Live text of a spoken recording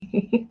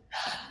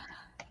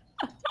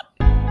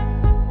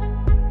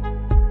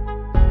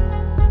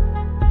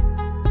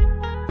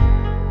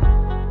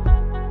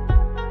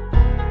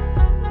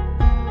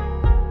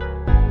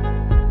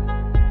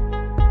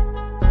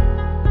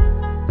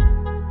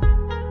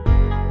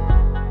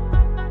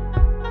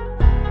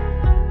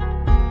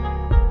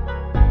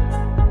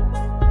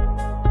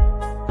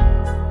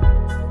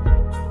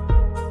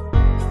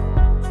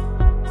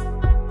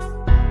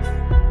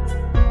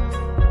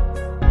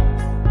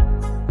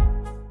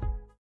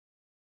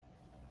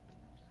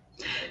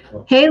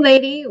Hey,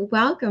 lady,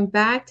 welcome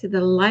back to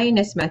the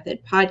Lioness Method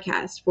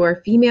podcast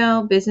for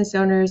female business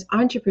owners,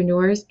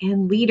 entrepreneurs,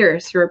 and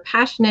leaders who are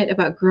passionate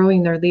about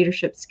growing their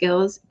leadership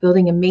skills,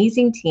 building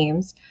amazing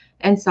teams,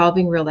 and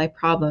solving real life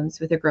problems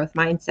with a growth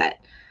mindset.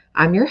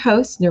 I'm your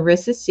host,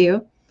 Narissa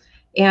Sue,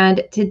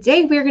 and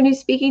today we're going to be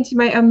speaking to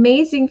my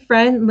amazing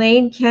friend,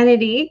 Lane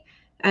Kennedy.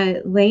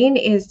 Lane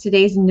is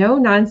today's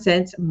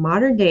no-nonsense,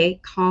 modern-day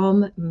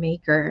calm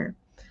maker,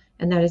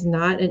 and that is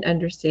not an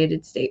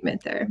understated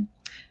statement there.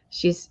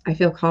 I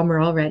feel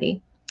calmer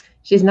already.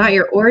 She's not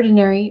your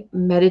ordinary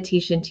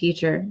meditation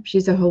teacher.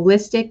 She's a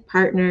holistic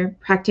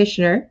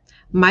practitioner,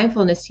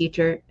 mindfulness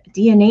teacher,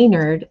 DNA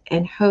nerd,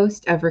 and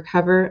host of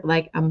Recover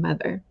Like a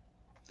Mother.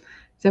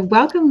 So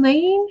welcome,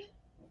 Lane.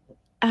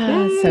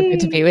 So good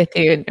to be with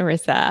you,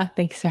 Narissa.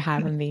 Thanks for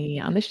having me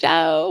on the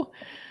show.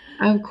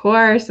 Of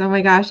course. Oh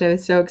my gosh, I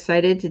was so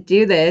excited to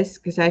do this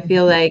because I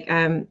feel like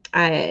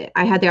I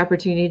had the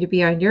opportunity to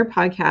be on your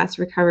podcast,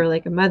 Recover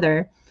Like a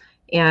Mother.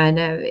 And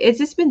it's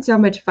just been so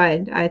much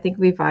fun. I think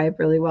we vibe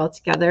really well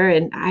together.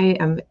 And I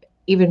am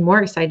even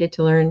more excited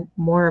to learn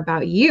more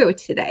about you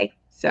today.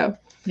 So,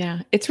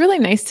 yeah, it's really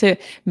nice to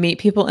meet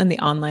people in the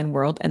online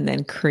world and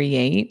then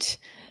create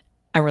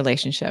a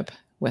relationship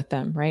with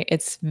them, right?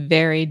 It's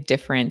very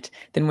different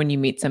than when you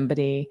meet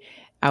somebody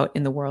out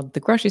in the world, the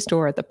grocery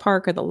store, at the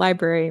park, or the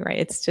library, right?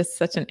 It's just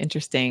such an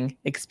interesting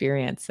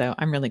experience. So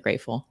I'm really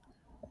grateful.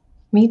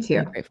 Me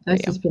too.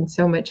 This has been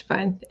so much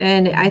fun.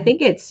 And I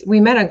think we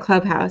met on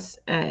Clubhouse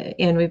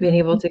and we've been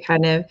able to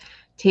kind of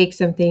take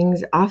some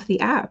things off the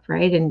app,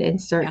 right?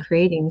 And start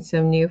creating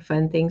some new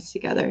fun things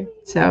together.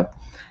 So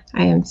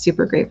I am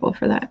super grateful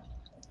for that.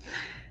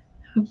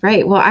 All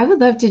right. Well, I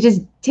would love to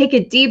just take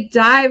a deep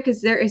dive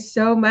because there is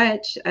so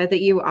much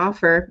that you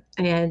offer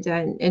and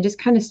just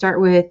kind of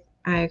start with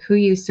who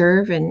you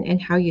serve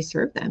and how you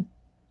serve them.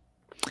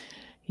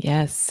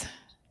 Yes.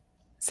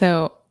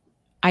 So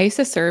I used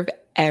to serve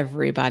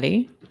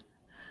everybody.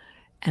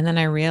 And then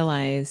I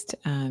realized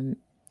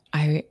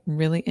I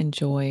really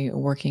enjoy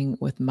working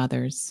with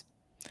mothers.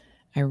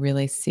 I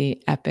really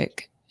see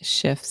epic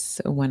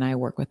shifts when I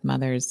work with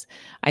mothers.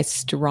 I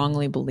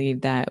strongly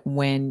believe that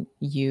when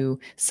you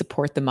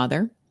support the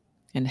mother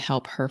and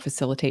help her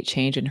facilitate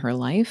change in her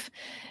life,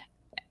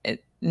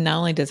 not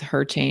only does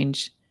her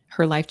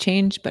life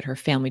change, but her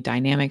family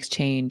dynamics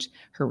change,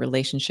 her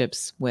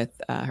relationships with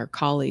her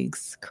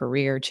colleagues,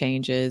 career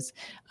changes,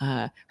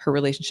 her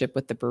relationship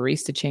with the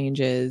barista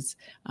changes,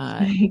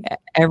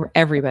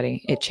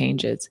 everybody, it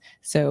changes.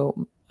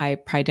 So I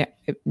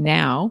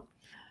now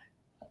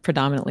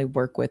predominantly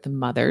work with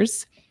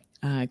mothers,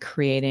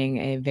 creating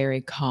a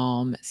very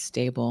calm,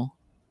 stable,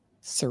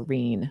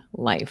 serene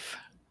life.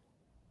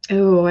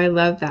 Oh, I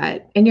love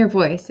that. And your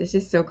voice is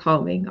just so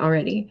calming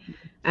already.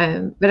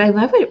 But I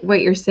love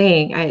what you're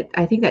saying.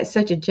 I think that's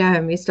such a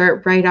gem. You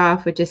start right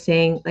off with just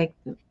saying like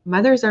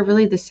mothers are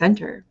really the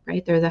center,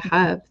 right? They're the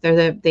hub.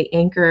 They're the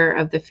anchor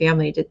of the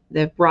family,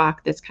 the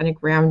rock that's kind of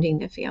grounding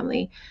the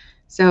family.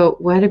 So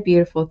what a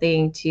beautiful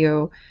thing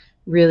to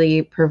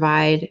really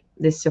provide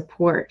this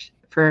support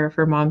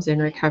for moms in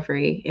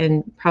recovery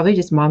and probably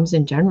just moms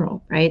in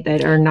general, right?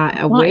 That are not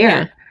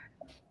aware.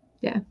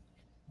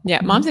 Yeah,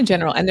 moms in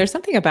general. And there's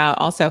something about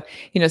also,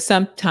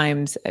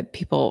 sometimes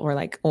people were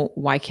like, oh,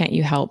 why can't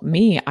you help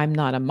me? I'm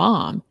not a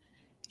mom.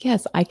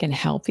 Yes, I can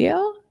help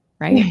you,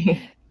 right?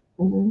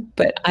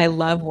 But I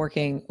love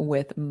working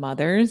with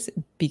mothers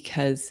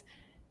because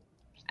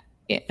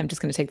I'm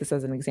just going to take this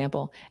as an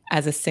example.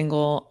 As a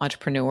single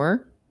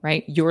entrepreneur,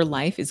 right? Your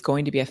life is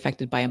going to be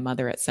affected by a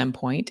mother at some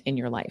point in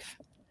your life.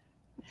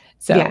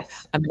 So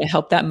I'm going to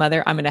help that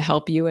mother. I'm going to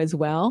help you as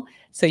well.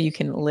 So you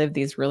can live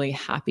these really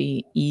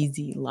happy,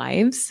 easy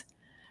lives.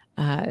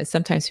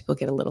 Sometimes people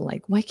get a little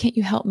like, why can't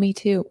you help me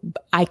too?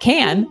 I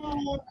can,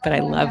 but I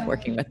love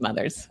working with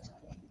mothers.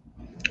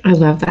 I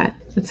love that.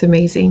 That's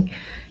amazing.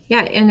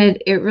 Yeah. And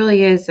it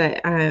really is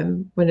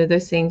one of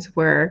those things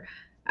where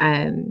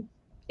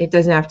it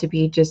doesn't have to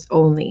be just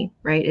only,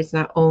 right? It's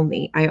not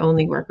only, I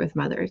only work with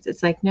mothers.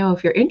 It's like, no,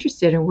 if you're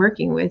interested in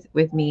working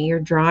with me,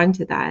 you're drawn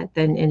to that,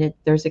 then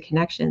there's a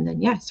connection,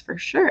 then yes, for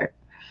sure.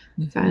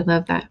 So I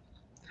love that.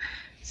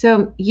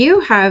 So you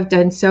have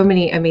done so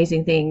many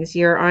amazing things.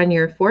 You're on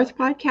your 4th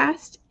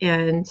podcast,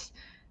 and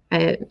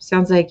it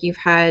sounds like you've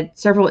had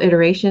several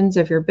iterations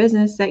of your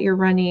business that you're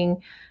running.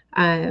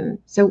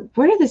 So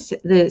what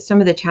are some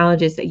of the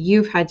challenges that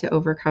you've had to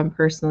overcome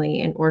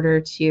personally in order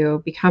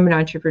to become an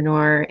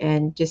entrepreneur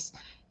and just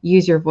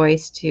use your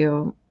voice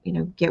to,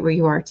 get where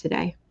you are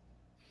today?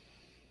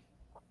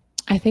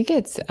 I think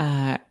it's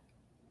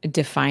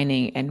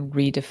defining and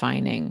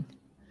redefining.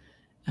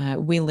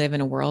 We live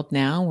in a world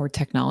now where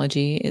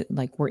technology,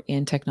 like we're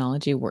in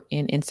technology, we're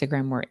in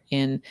Instagram, we're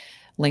in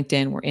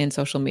LinkedIn, we're in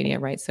social media,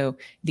 right? So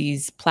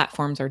these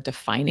platforms are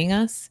defining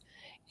us.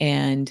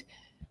 And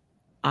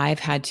I've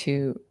had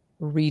to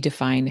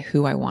redefine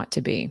who I want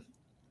to be.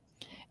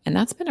 And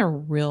that's been a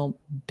real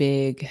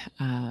big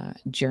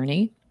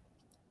journey.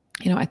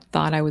 I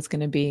thought I was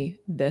going to be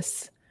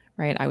this,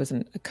 right? I was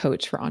a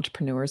coach for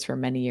entrepreneurs for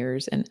many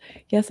years. And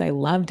yes, I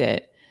loved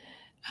it.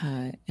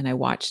 And I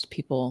watched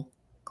people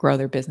grow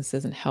their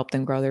businesses and help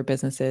them grow their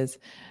businesses.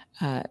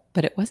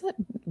 But it wasn't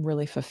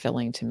really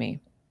fulfilling to me.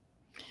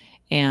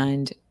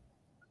 And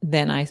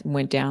then I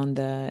went down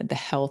the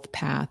health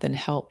path and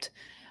helped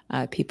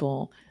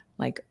people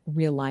like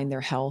realign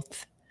their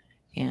health.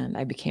 And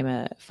I became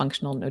a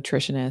functional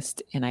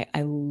nutritionist, and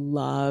I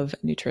love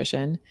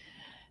nutrition,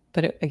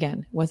 but it,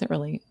 again, wasn't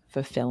really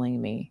fulfilling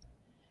me.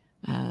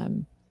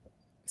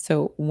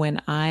 So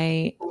when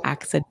I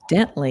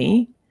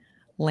accidentally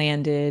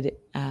landed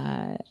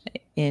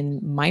in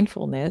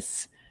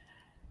mindfulness,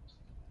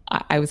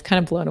 I was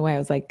kind of blown away. I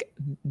was like,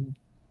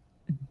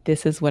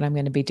 this is what I'm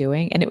going to be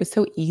doing. And it was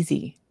so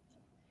easy.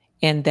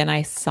 And then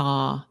I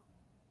saw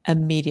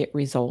immediate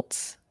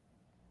results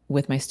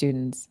with my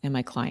students and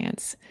my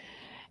clients.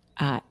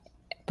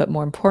 But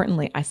more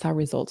importantly, I saw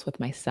results with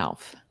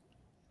myself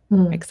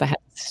because I had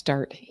to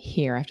start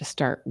here. I have to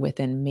start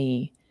within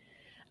me.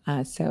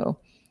 So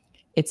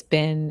it's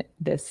been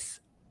this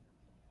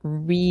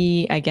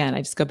again,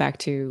 I just go back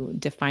to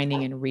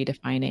defining and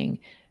redefining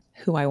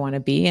who I want to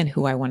be and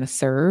who I want to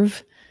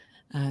serve.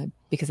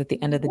 Because at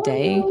the end of the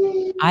day,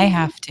 I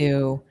have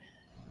to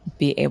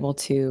be able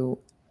to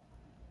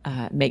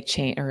make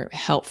change or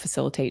help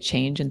facilitate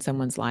change in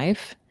someone's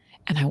life.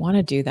 And I want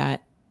to do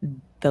that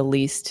the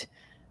least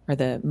or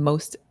the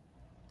most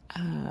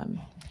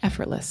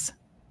effortless.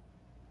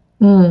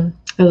 I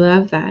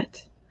love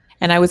that.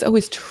 And I was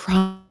always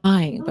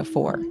trying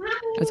before.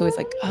 I was always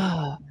like,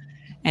 oh,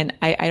 and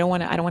I don't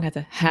want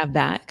to have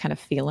that kind of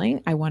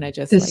feeling. I want to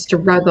just The like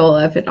struggle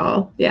of it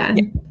all. Yeah.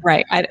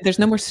 Right. There's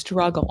no more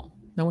struggle.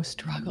 No more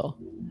struggle.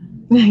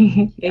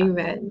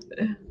 Amen.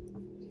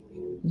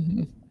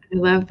 Mm-hmm. I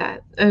love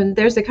that. And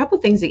there's a couple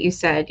things that you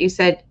said. You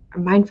said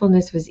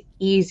mindfulness was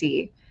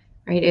easy,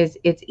 right?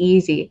 It's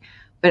easy.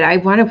 But I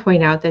want to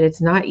point out that it's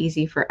not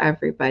easy for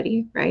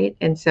everybody, right?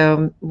 And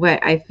so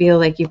what I feel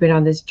like you've been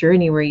on this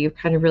journey where you've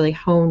kind of really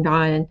honed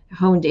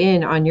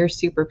in on your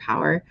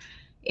superpower.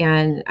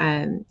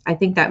 And I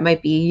think that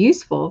might be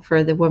useful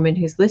for the woman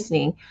who's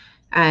listening.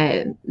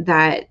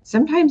 That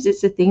sometimes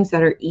it's the things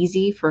that are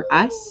easy for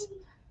us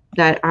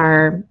that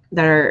are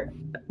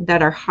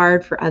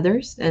hard for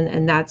others,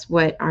 and that's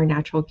what our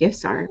natural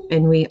gifts are,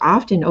 and we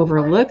often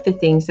overlook the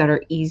things that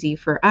are easy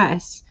for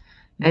us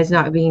as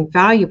not being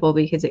valuable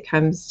because it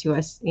comes to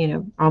us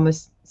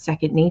almost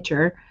second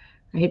nature,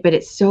 right? But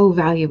it's so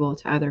valuable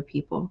to other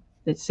people.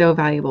 It's so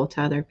valuable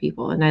to other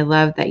people, and I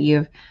love that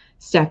you've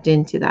stepped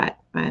into that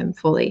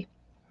fully.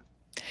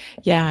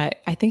 Yeah,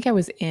 I think I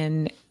was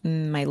in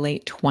my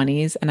late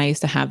 20s, and I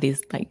used to have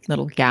these like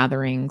little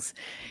gatherings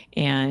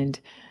and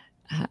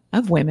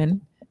of women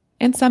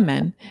and some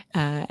men.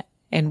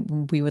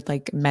 And we would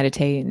like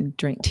meditate and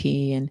drink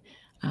tea, and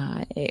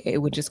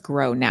it would just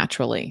grow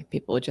naturally.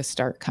 People would just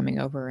start coming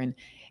over, and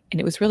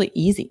it was really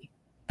easy.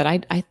 But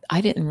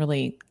I didn't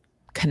really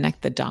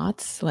connect the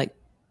dots, like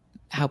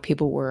how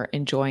people were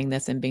enjoying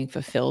this and being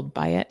fulfilled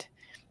by it.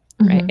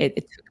 Right. Mm-hmm. It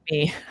took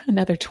me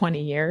another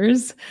 20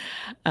 years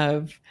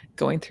of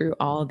going through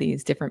all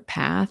these different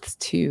paths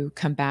to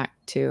come back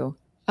to,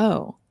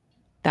 oh,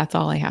 that's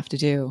all I have to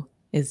do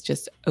is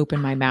just open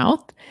my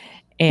mouth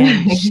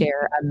and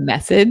share a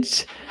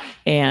message,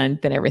 and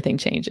then everything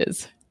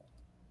changes.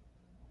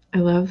 I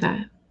love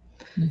that.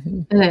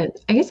 Mm-hmm. And then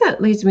I guess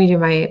that leads me to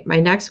my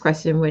next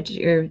question, which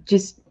you're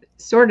just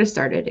sort of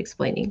started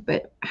explaining,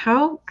 but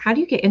how do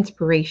you get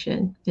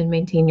inspiration and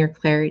maintain your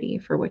clarity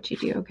for what you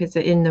do? Because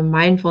in the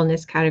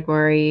mindfulness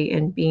category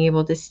and being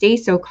able to stay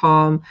so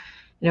calm,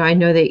 I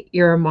know that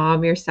you're a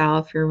mom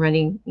yourself, you're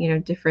running,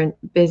 different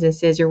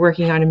businesses, you're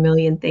working on a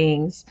million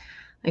things.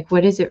 Like,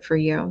 what is it for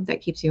you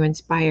that keeps you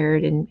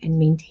inspired and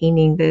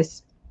maintaining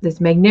this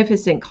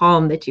magnificent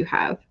calm that you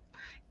have?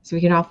 So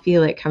we can all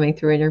feel it coming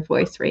through in your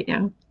voice right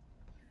now.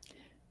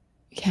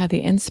 Yeah,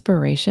 the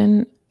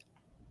inspiration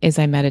is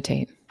I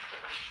meditate.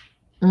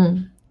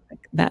 Mm.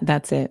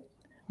 That's it.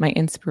 My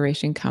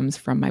inspiration comes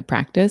from my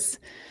practice.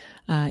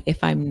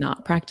 If I'm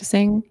not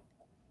practicing,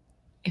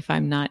 if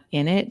I'm not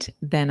in it,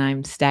 then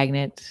I'm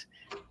stagnant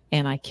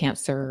and I can't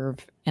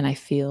serve, and I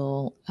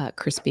feel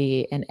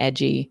crispy and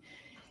edgy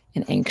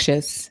and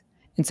anxious.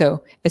 And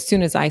so as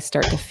soon as I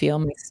start to feel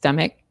my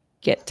stomach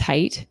get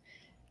tight,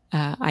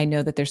 I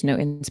know that there's no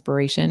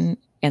inspiration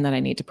and that I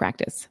need to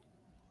practice.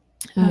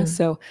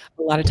 So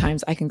a lot of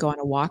times I can go on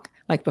a walk,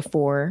 like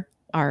before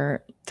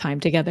our time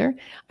together,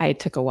 I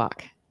took a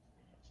walk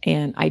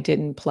and I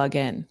didn't plug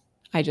in.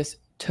 I just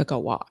took a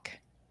walk.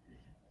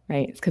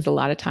 right? It's because a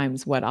lot of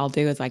times what I'll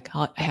do is like,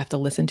 I have to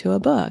listen to a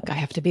book. I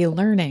have to be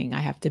learning. I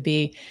have to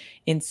be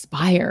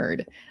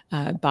inspired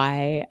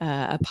by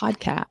a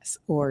podcast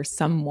or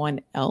someone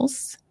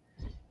else.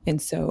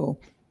 And so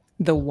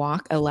the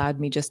walk allowed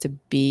me just to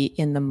be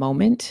in the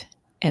moment.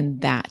 And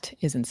that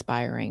is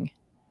inspiring.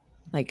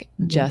 Like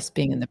just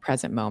being in the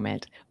present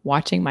moment,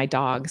 watching my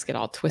dogs get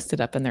all twisted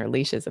up in their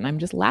leashes, and I'm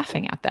just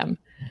laughing at them.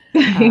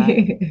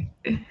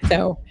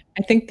 So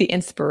I think the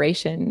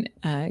inspiration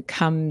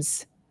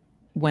comes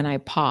when I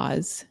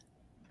pause,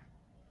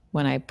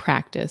 when I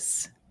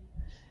practice,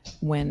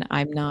 when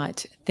I'm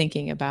not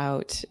thinking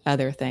about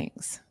other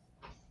things.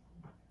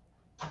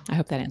 I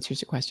hope that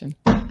answers your question.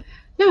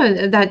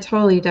 No, that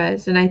totally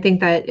does. And I think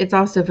that it's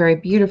also very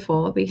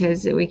beautiful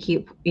because you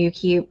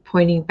keep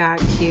pointing back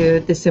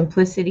to the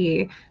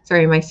simplicity.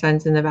 Sorry, my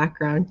son's in the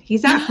background.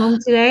 He's at home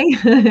today.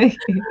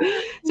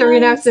 So we're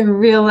gonna have some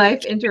real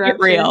life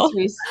interruptions. Real.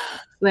 He's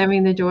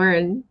slamming the door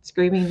and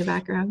screaming in the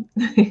background.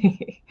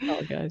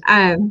 Oh, good.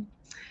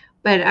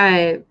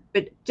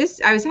 But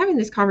just I was having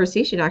this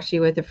conversation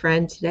actually with a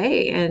friend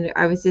today, and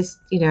I was just,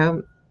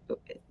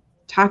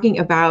 talking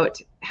about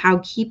how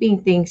keeping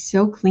things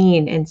so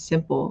clean and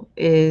simple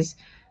is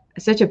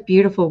such a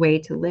beautiful way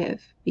to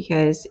live,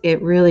 because it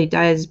really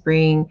does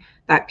bring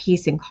that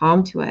peace and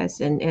calm to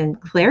us, and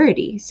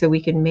clarity, so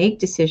we can make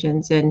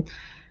decisions. And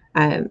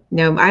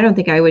no, I don't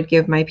think I would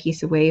give my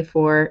peace away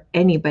for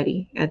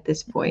anybody at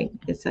this point.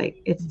 It's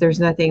like there's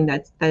nothing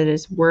that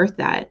is worth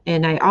that.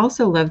 And I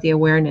also love the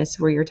awareness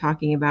where you're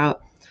talking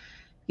about,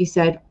 you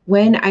said,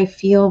 when I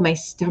feel my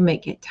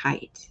stomach get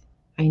tight,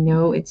 I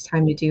know it's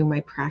time to do my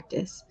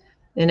practice.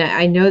 And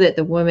I know that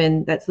the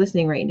woman that's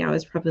listening right now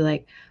is probably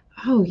like,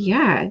 oh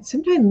yeah,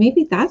 sometimes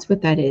maybe that's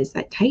what that is,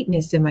 that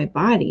tightness in my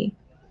body.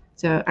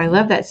 So I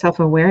love that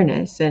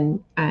self-awareness.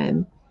 And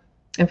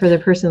for the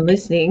person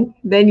listening,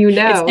 then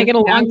It's taken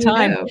a now long you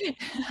time. know.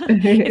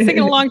 It's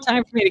taken a long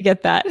time for me to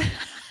get that.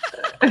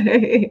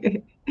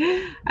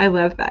 I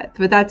love that.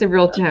 But that's a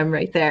real gem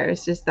right there.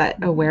 It's just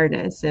that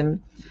awareness, and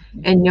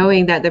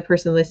knowing that the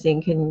person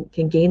listening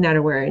can gain that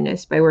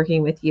awareness by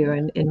working with you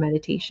in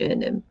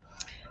meditation.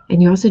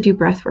 And you also do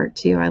breath work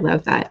too. I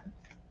love that.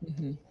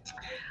 Mm-hmm.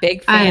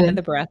 Big fan of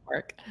the breath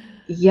work.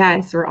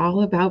 Yes, we're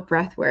all about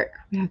breath work.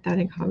 We have that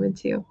in common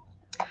too.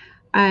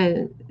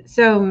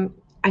 So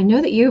I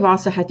know that you've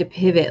also had to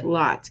pivot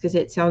lots, because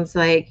it sounds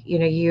like,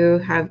 you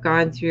have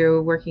gone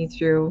through working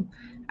through,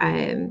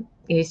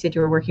 you said you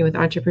were working with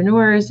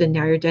entrepreneurs, and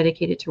now you're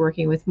dedicated to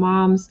working with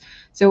moms.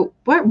 So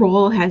what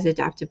role has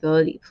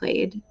adaptability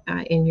played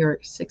in your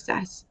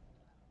success?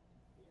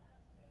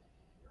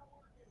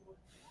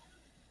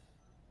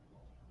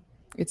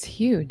 It's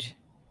huge.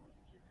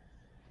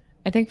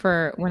 I think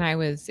for when I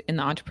was in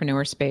the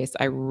entrepreneur space,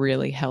 I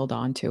really held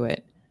on to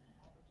it,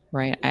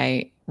 right?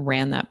 I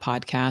ran that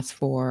podcast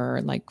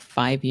for like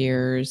 5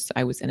 years.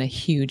 I was in a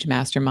huge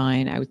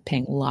mastermind. I was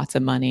paying lots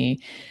of money.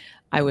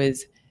 I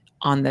was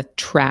on the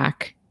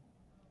track,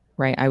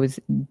 right? I was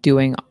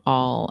doing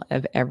all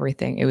of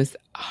everything. It was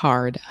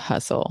hard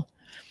hustle.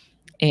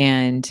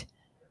 And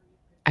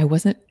I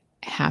wasn't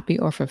happy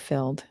or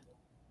fulfilled.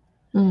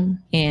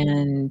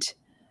 And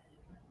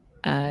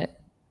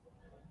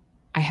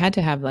I had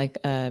to have like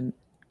a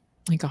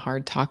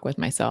hard talk with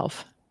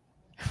myself.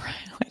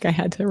 Right? Like I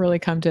had to really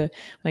come to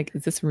like,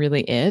 is this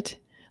really it?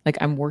 Like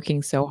I'm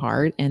working so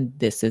hard and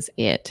this is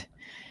it.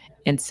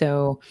 And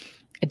so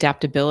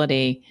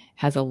adaptability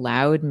has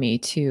allowed me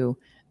to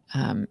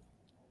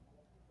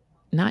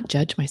not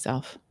judge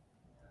myself.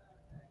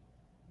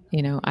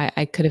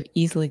 I could have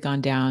easily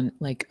gone down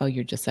like, oh,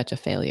 you're just such a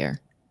failure,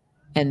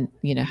 and,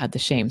 had the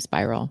shame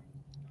spiral.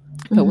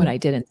 But what I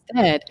did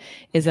instead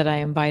is that I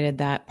invited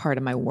that part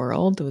of my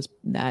world,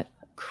 that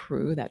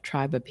crew, that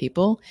tribe of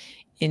people,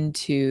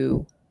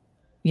 into,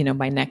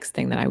 my next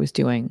thing that I was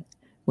doing,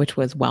 which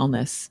was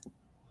wellness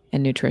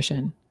and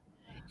nutrition.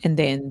 And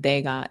then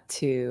they got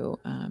to,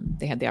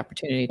 they had the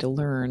opportunity to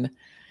learn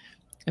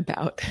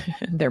about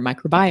their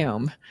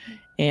microbiome,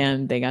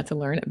 and they got to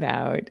learn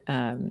about,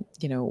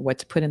 what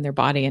to put in their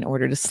body in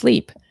order to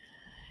sleep.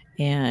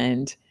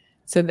 And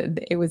so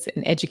it was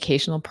an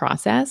educational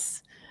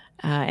process.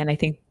 And I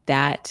think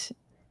that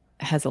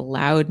has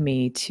allowed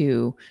me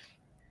to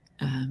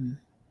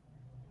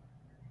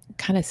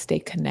kind of stay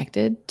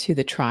connected to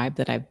the tribe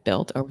that I've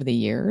built over the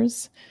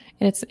years.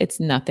 And it's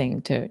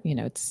nothing to,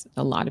 it's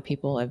a lot of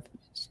people have,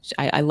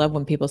 I love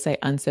when people say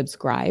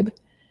unsubscribe.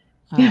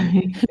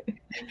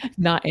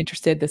 Not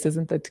interested. This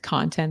isn't the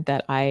content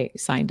that I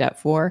signed up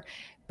for,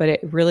 but it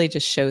really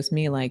just shows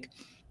me like,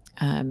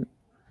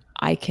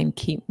 I can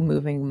keep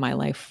moving my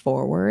life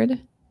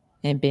forward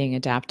and being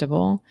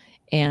adaptable.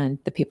 And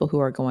the people who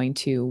are going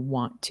to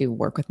want to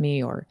work with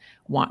me or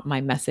want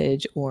my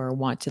message or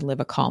want to live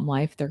a calm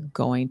life, they're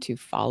going to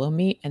follow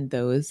me. And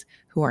those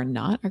who are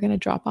not are going to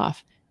drop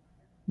off.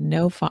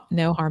 No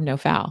harm, no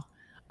foul.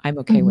 I'm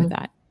okay with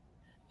that.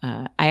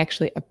 I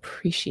actually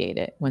appreciate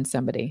it when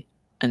somebody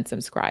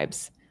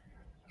unsubscribes,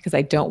 because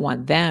I don't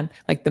want them,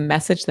 like the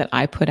message that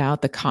I put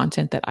out, the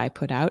content that I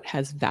put out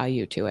has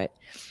value to it.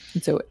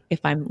 And so if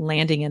I'm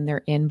landing in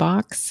their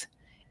inbox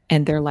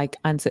and they're like,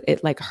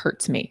 it like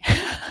hurts me.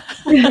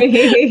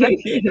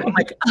 Right?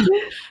 Like,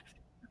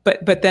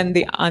 but then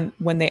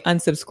when they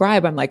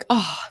unsubscribe, I'm like,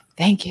 oh,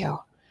 thank you.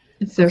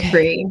 It's so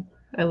freeing.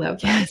 I love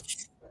that.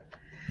 Yes.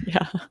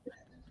 Yeah.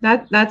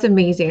 That's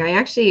amazing. I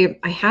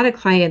had a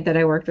client that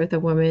I worked with, a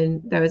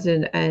woman that was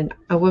a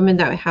woman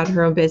that had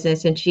her own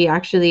business, and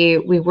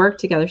we worked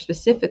together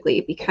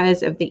specifically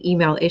because of the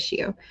email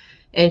issue.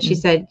 And she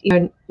said,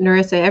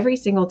 Narissa, every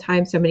single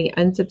time somebody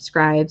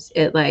unsubscribes,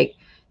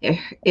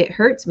 it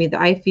hurts me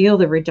that I feel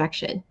the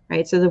rejection,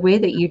 right? So the way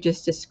that you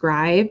just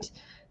described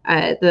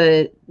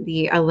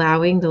the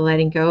allowing, the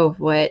letting go of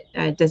what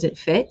doesn't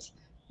fit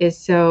is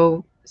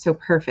so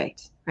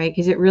perfect, right?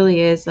 Because it really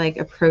is like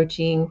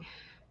approaching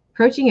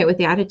it with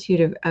the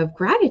attitude of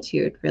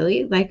gratitude,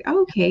 really. Like,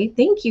 oh, okay,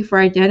 thank you for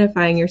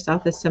identifying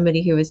yourself as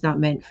somebody who is not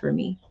meant for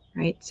me,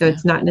 right? So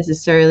it's not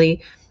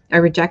necessarily a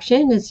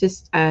rejection, it's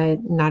just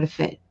not a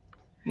fit,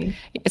 right?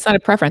 It's not a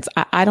preference.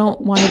 I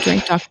don't want to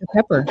drink Dr.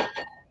 Pepper,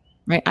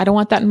 right? I don't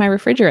want that in my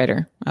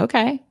refrigerator.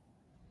 Okay.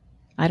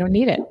 I don't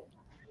need it.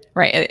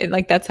 Right.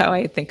 Like, that's how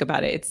I think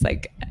about it. It's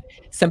like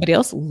somebody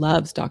else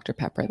loves Dr.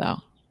 Pepper though.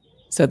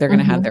 So they're going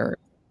to have their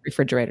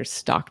refrigerator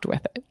stocked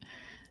with it.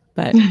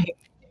 But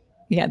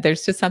yeah,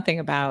 there's just something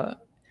about,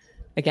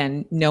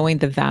 again, knowing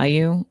the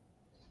value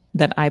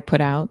that I put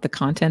out, the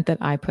content that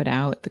I put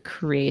out, the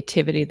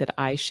creativity that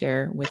I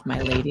share with my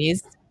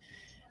ladies.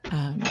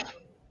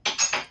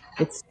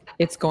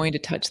 It's going to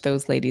touch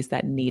those ladies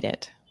that need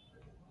it.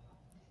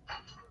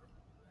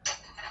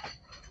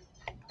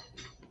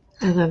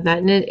 I love that.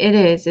 And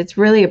it's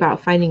really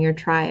about finding your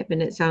tribe.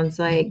 And it sounds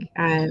like,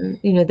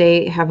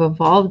 they have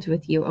evolved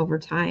with you over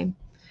time.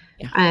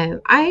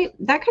 Yeah.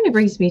 That kind of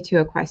brings me to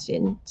a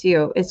question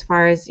too, as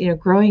far as,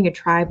 growing a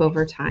tribe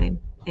over time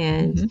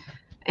and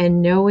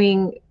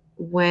knowing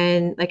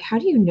when, like, how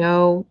do you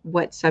know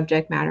what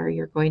subject matter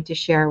you're going to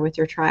share with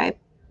your tribe?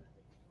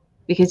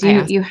 Because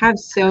you have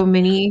so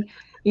many,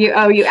 you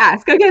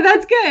ask, okay,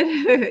 that's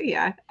good.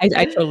 Yeah.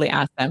 I totally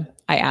ask them.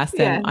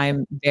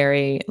 I'm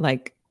very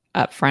like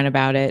upfront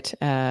about it.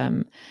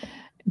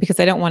 Because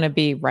I don't want to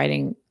be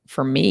writing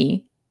for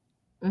me.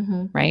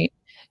 Right.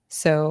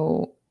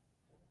 So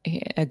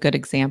a good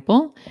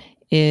example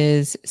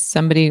is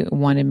somebody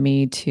wanted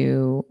me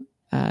to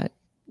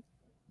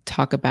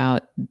talk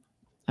about,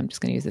 I'm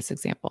just going to use this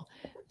example,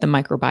 the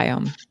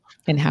microbiome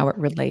and how it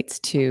relates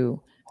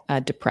to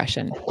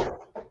depression.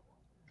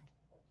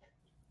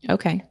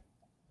 Okay.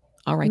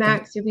 All right.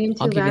 Max, you're being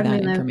too I'll give you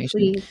loud, that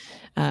information.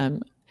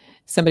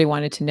 Somebody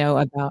wanted to know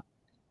about,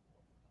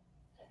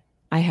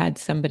 I had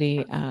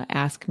somebody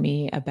ask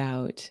me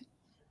about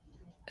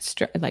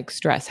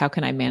stress. How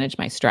can I manage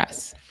my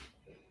stress?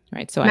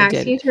 Right. So Max, I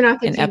did can you turn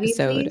off the an TV,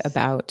 episode please?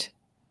 about,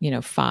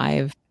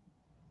 5.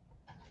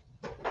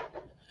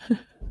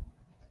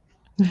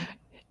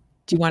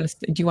 Do you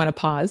want to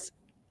pause?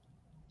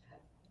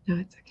 No,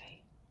 it's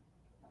okay.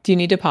 Do you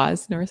need to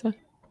pause, Narissa?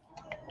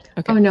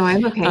 Okay. Oh no,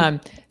 I'm okay.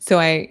 So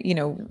I,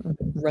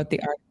 wrote the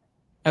article.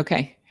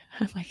 Okay.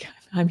 I'm like,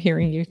 I'm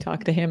hearing you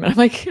talk to him and I'm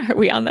like, are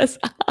we on this?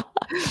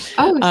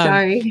 Oh,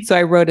 sorry. So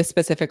I wrote a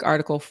specific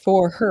article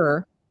for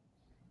her.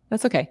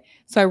 That's okay.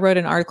 So I wrote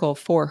an article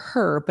for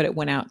her, but it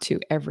went out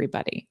to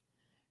everybody.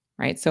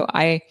 Right. So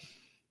and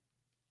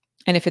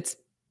if it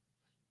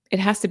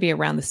has to be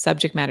around the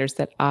subject matters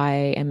that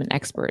I am an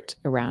expert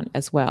around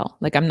as well.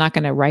 Like, I'm not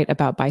going to write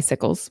about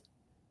bicycles,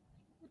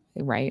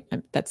 right?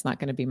 That's not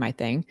going to be my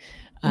thing.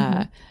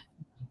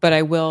 But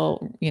I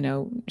will,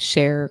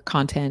 share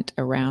content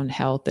around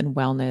health and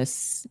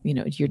wellness,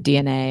 your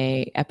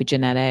DNA,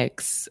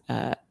 epigenetics,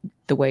 the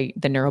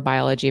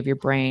neurobiology of your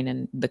brain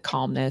and the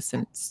calmness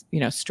and,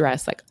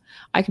 stress. Like,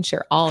 I can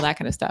share all that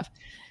kind of stuff,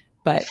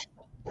 but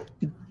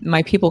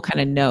my people kind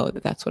of know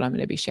that that's what I'm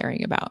going to be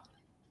sharing about.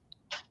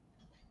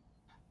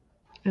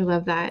 I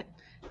love that.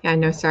 Yeah,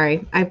 no,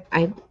 sorry.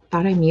 I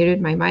thought I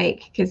muted my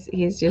mic because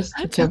he's just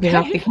jumping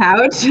off the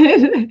couch.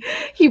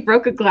 He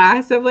broke a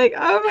glass. I'm like,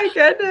 oh my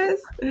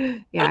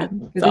goodness. Yeah,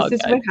 this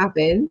is what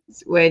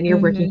happens when you're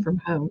working from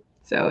home.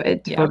 So a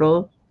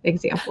total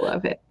example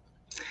of it.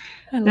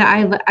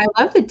 I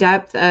love the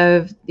depth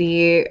of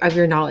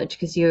your knowledge,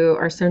 because you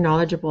are so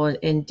knowledgeable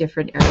in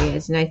different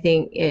areas, and I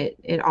think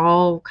it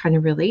all kind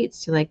of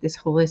relates to like this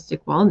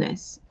holistic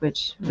wellness,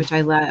 which I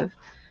love.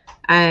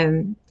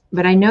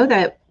 But I know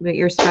that one of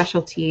your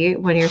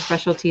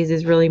specialties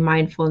is really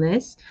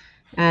mindfulness.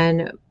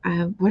 And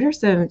what are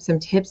some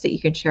tips that you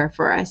can share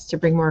for us to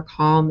bring more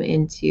calm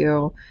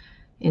into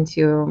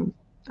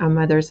a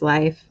mother's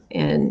life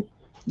and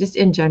just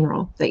in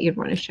general that you'd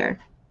want to share?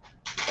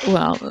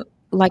 Well,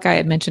 like I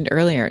had mentioned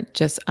earlier,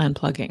 just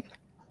unplugging,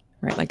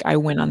 right? Like, I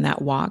went on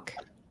that walk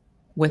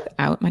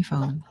without my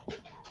phone.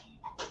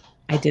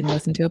 I didn't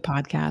listen to a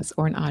podcast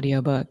or an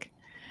audiobook,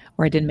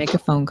 or I didn't make a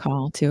phone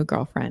call to a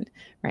girlfriend,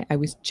 right? I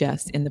was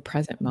just in the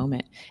present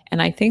moment.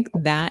 And I think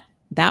that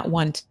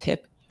one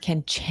tip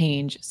can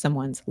change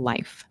someone's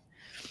life.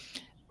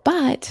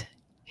 But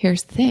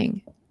here's the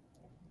thing.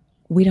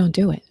 We don't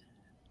do it.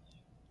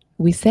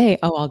 We say,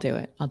 "Oh, I'll do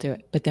it. I'll do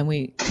it." But then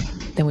we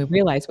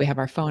realize we have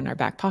our phone in our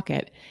back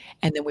pocket,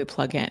 and then we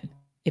plug in.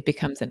 It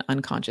becomes an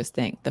unconscious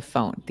thing, the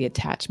phone, the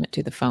attachment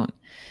to the phone.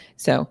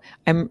 So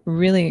I'm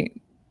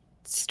really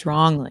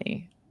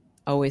strongly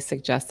always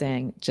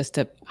suggesting just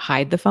to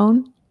hide the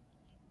phone,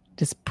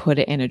 just put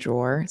it in a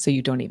drawer so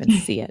you don't even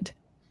see it.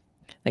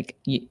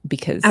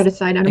 Because Out of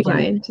sight, out of again,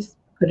 mind. Just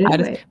put it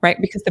away. right?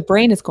 Because the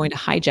brain is going to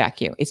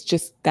hijack you. It's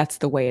just, that's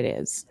the way it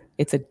is.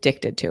 It's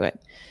addicted to it.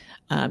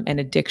 And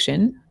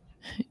addiction,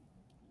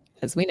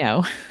 as we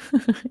know,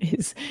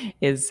 is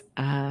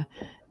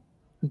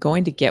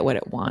going to get what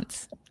it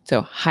wants.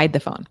 So hide the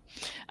phone.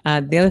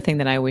 The other thing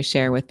that I always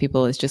share with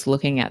people is just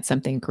looking at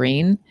something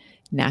green,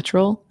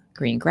 natural,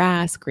 green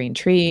grass, green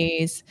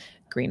trees,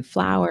 green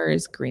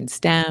flowers, green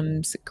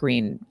stems,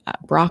 green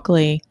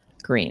broccoli,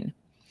 green.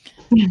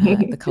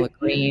 The color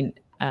green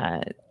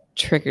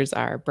triggers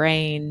our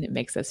brain, it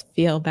makes us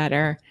feel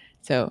better.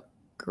 So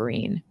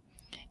green.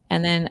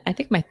 And then I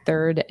think my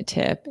third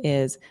tip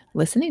is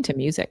listening to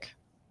music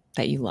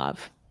that you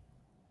love.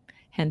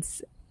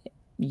 Hence,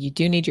 you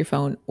do need your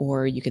phone,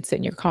 or you could sit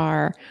in your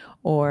car,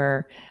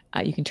 or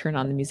you can turn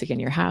on the music in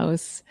your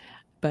house.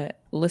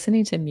 But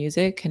listening to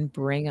music can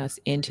bring us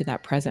into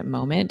that present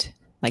moment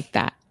like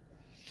that.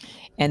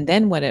 And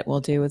then what it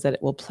will do is that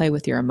it will play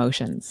with your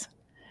emotions.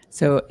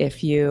 So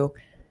if you,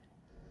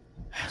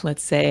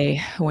 let's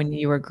say when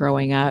you were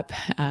growing up,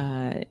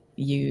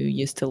 you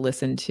used to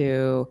listen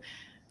to,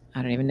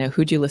 I don't even know,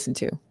 who'd you listen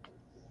to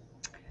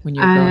when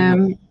you were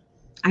growing up?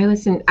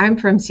 I'm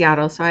from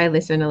Seattle, so I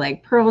listen to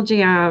like Pearl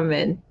Jam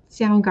and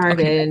Okay,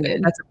 Soundgarden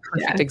and that's a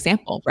perfect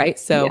example, right?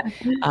 So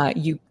yeah.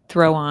 you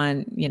throw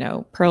on,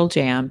 Pearl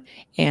Jam,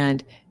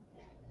 and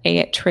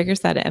it triggers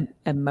that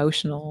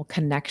emotional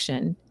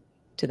connection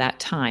to that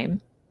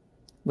time,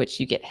 which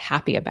you get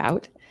happy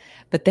about.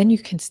 But then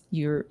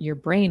your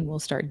brain will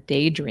start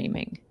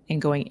daydreaming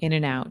and going in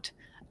and out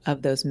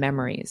of those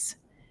memories,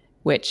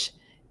 which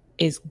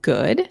is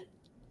good.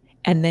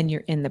 And then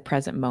you're in the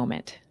present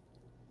moment,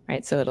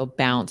 right? So it'll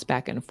bounce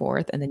back and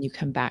forth, and then you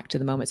come back to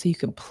the moment. So you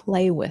can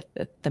play with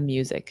the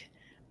music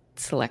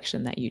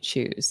selection that you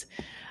choose.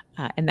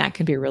 And that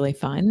can be really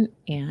fun,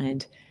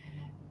 and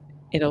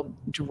it'll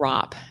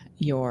drop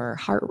your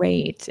heart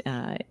rate,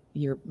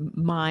 your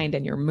mind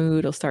and your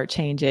mood will start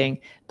changing.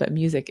 But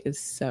music is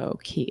so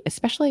key,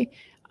 especially,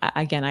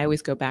 again, I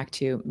always go back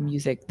to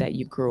music that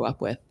you grew up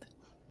with.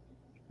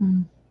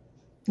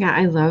 Yeah,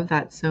 I love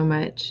that so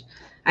much.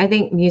 I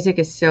think music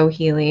is so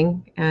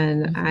healing,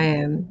 and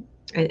I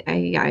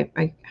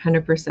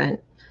 100%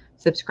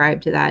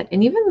 subscribe to that.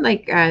 And even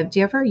like, do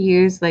you ever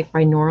use like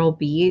binaural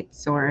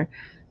beats or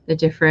the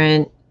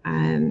different,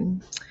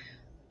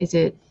 is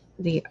it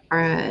the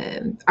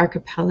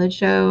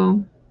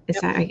archipelago? Is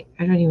Yep. that, I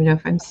don't even know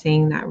if I'm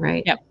saying that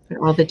right, Yep. but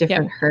all the Yep.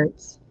 different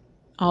hertz.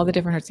 All the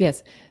different hertz.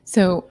 Yes.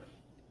 So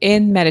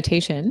in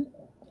meditation,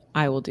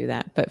 I will do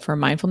that. But for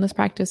mindfulness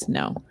practice,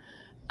 no.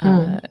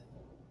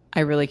 I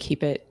really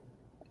keep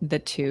the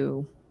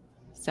two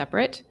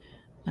separate.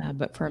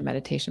 But for a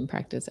meditation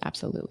practice,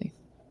 absolutely.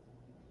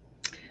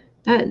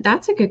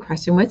 That's a good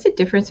question. What's the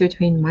difference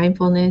between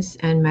mindfulness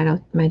and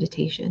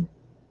meditation?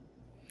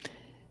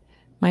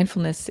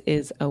 Mindfulness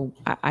is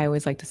I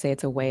always like to say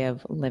it's a way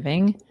of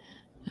living.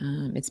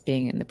 It's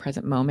being in the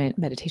present moment.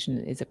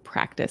 Meditation is a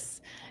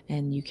practice,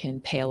 and you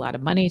can pay a lot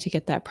of money to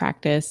get that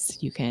practice.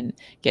 You can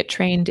get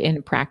trained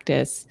in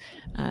practice.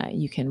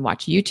 You can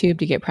watch YouTube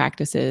to get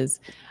practices.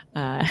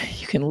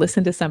 You can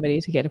listen to somebody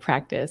to get a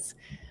practice.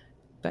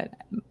 But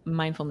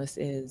mindfulness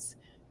is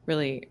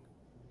really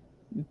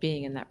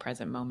being in that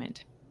present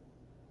moment.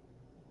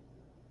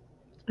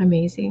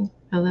 Amazing.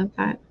 I love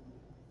that.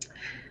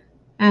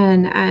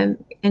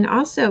 And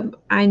also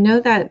I know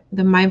that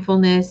the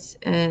mindfulness,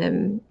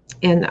 and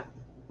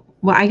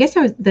well, I guess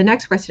the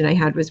next question I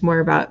had was more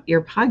about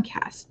your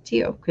podcast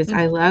too, because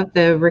I love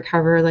the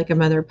Recover Like a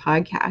Mother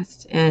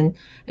podcast. And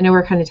I know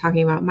we're kind of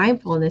talking about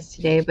mindfulness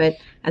today, but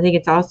I think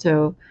it's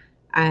also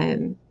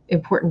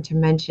important to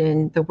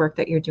mention the work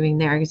that you're doing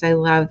there, because I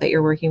love that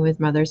you're working with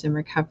mothers in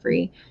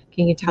recovery.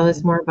 Can you tell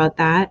us more about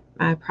that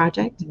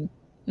project?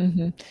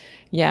 Mm-hmm.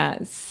 Yeah.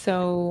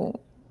 So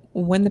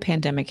when the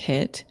pandemic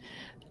hit,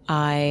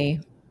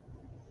 I'm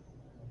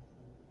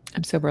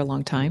sober a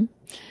long time,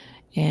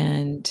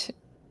 and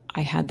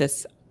I had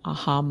this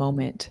aha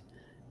moment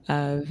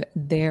of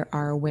there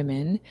are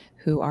women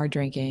who are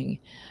drinking,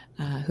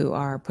 who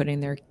are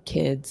putting their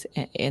kids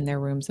in their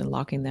rooms and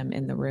locking them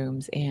in the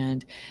rooms,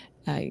 and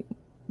uh,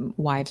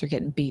 wives are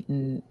getting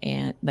beaten,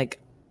 and like,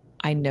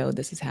 I know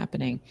this is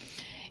happening.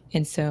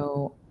 And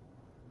so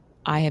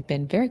I have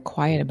been very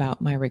quiet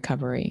about my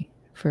recovery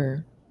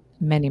for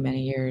many,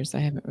 many years. I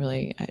haven't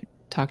really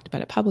talked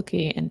about it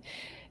publicly. And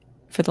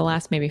for the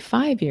last maybe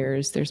 5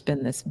 years, there's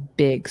been this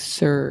big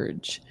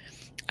surge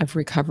of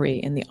recovery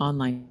in the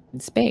online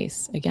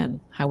space. Again,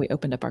 how we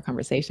opened up our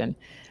conversation.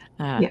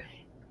 Uh, Yeah.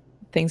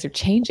 Things are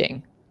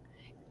changing.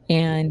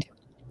 And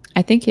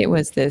I think it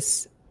was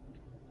this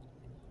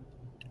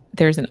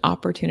there's an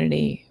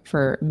opportunity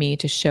for me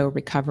to show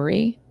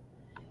recovery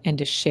and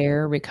to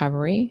share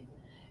recovery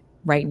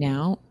right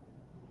now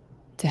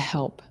to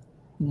help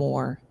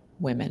more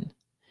women.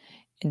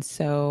 And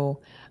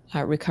so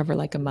Recover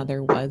Like a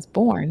Mother was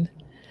born.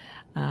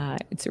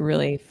 It's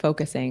really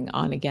focusing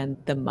on, again,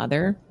 the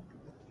mother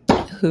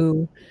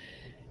who,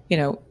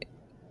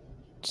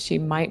 she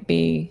might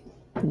be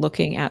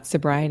looking at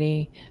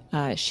sobriety.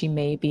 She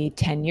may be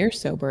 10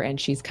 years sober and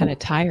she's kind of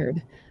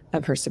tired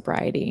of her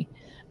sobriety.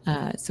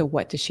 So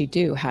what does she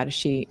do? How does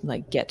she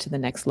get to the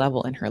next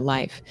level in her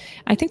life?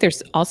 I think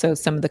there's also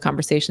some of the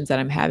conversations that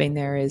I'm having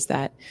there is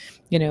that,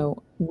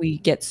 we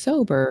get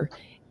sober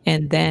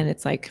and then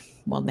it's like,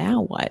 well,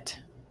 now what?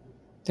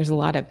 There's a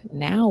lot of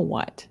now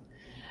what?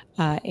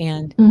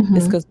 And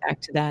this goes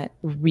back to that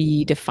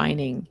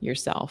redefining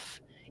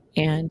yourself.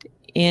 And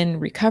in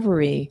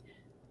recovery,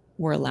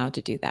 we're allowed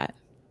to do that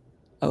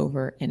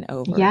over and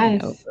over and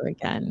Yes. over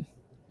again.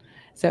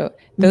 So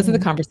those are the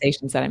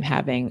conversations that I'm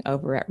having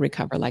over at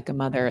Recover Like a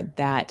Mother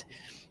that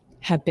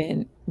have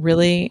been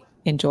really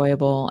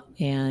enjoyable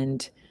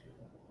and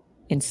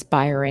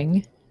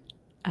inspiring.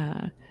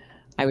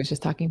 I was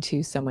just talking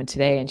to someone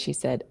today and she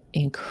said,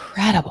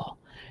 incredible.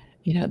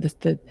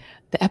 The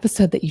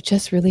episode that you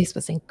just released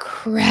was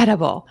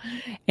incredible.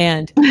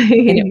 And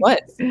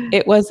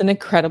it was an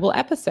incredible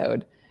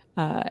episode.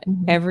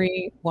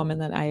 Every woman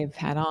that I've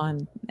had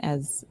on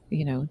as,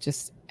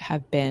 just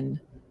have been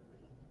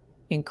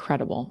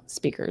incredible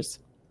speakers.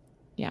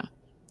 Yeah.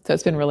 So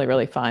it's been really,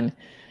 really fun.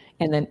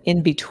 And then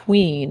in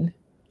between,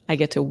 I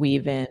get to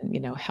weave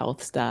in,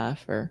 health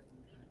stuff or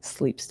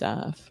sleep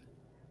stuff,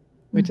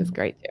 which is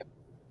great too.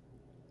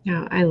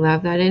 Yeah, I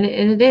love that. And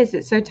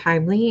it's so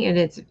timely and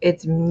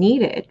it's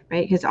needed,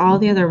 right? Because all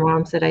the other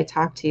moms that I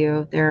talk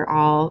to, they're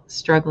all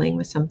struggling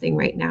with something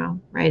right now,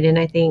 right? And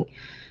I think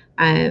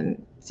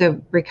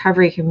so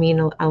recovery can mean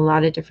a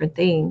lot of different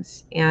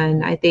things.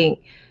 And I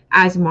think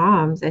as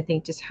moms, I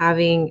think just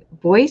having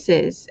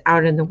voices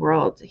out in the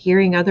world,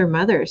 hearing other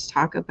mothers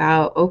talk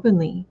about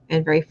openly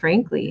and very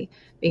frankly,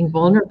 being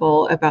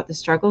vulnerable about the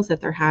struggles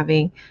that they're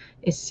having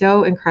is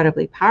so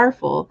incredibly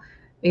powerful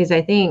because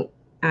I think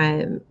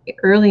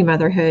early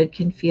motherhood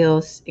can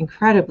feel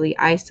incredibly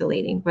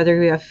isolating,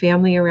 whether you have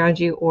family around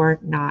you or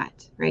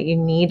not, right? You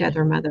need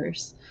other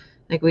mothers.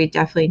 Like we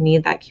definitely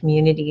need that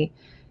community.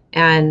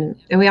 And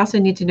we also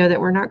need to know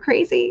that we're not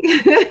crazy.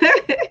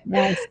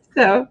 Yes.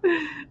 So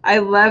I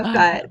love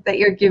that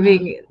you're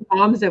giving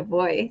moms a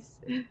voice.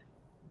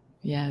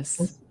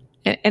 Yes.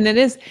 And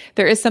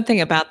there is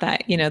something about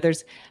that.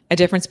 There's a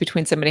difference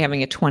between somebody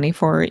having a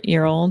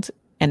 24-year-old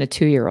and a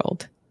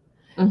 2-year-old,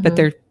 but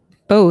they're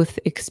both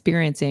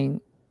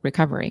experiencing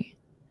recovery,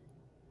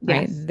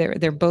 right? Yes.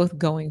 They're both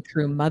going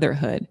through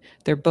motherhood.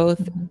 They're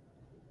both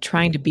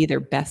trying to be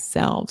their best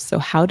selves. So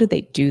how do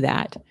they do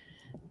that?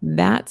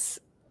 That's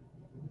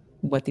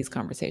what these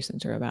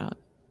conversations are about.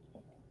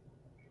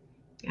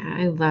 Yeah,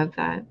 I love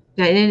that.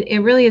 Yeah, and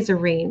it really is a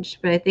range,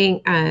 but I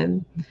think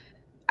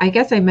I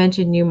guess I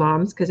mentioned new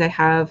moms because I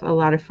have a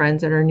lot of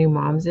friends that are new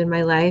moms in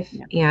my life.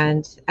 Yeah.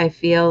 And I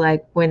feel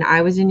like when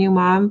I was a new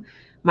mom,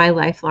 my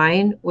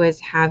lifeline was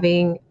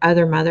having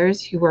other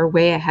mothers who were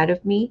way ahead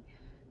of me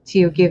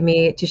to give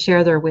me to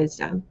share their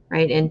wisdom,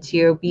 right? And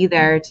to be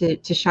there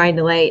to shine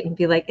the light and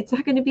be like, it's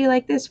not going to be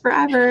like this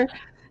forever.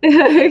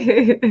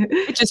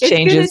 It just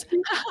changes.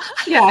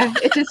 Yeah,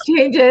 it just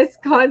changes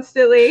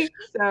constantly.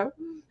 So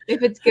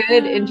if it's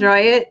good, enjoy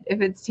it. If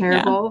it's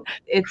terrible,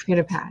 it's going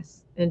to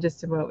pass in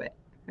just a moment.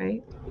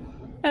 Right?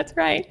 That's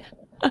right.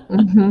 I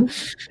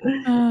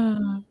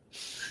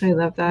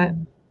love that.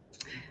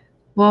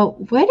 Well,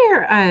 what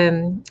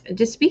are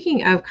just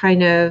speaking of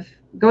kind of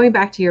going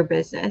back to your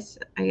business,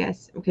 I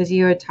guess, because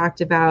you had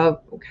talked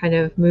about kind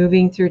of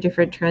moving through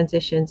different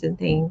transitions and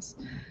things.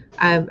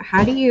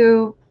 How do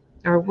you,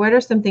 or what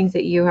are some things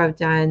that you have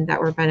done that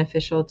were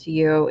beneficial to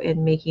you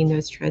in making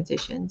those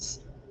transitions?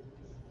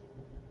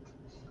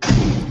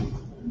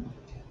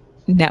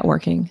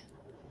 Networking.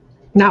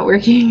 Not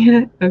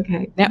working.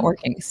 Okay.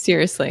 Networking.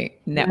 Seriously,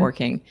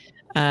 networking.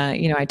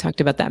 Yeah. I talked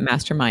about that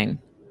mastermind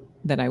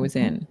that I was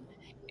in.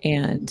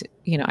 And,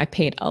 I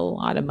paid a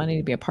lot of money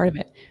to be a part of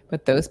it.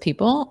 But those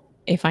people,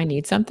 if I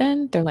need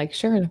something, they're like,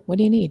 sure, what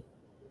do you need?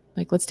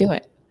 Like, let's do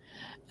it.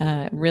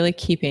 Really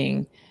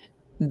keeping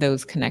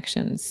those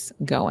connections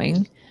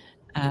going.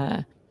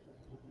 So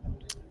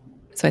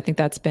I think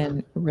that's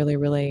been really,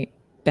 really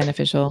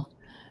beneficial.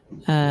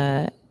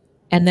 And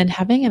then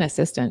having an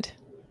assistant.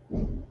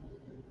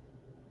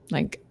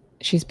 Like,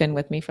 she's been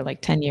with me for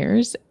like 10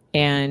 years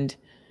and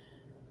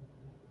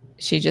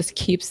she just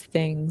keeps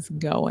things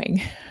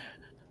going.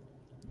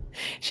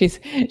 She's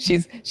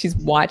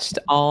watched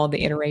all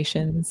the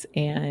iterations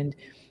and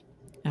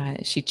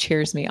she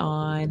cheers me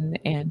on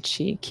and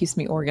she keeps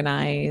me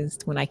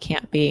organized when I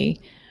can't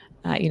be.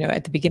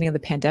 At the beginning of the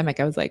pandemic,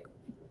 I was like,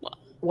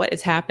 what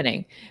is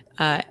happening?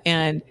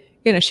 And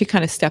she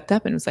kind of stepped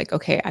up and was like,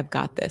 okay, I've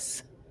got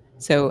this.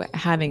 So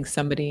having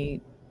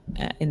somebody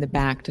in the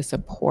back to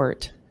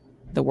support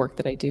the work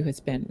that I do has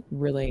been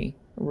really,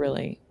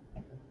 really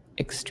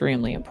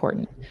extremely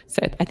important.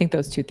 So I think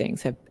those two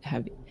things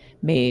have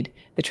made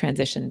the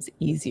transitions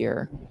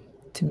easier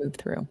to move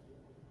through.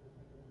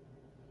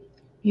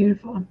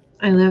 Beautiful.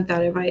 I love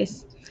that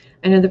advice.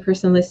 I know the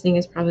person listening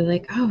is probably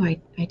like, oh,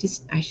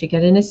 I should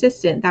get an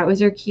assistant. That was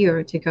your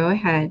cue to go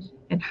ahead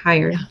and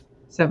hire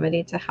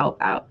somebody to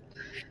help out.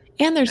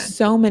 And there's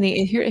so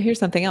many, here's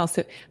something else.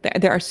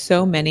 There are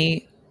so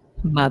many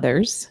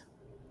mothers,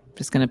 I'm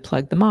just going to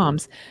plug the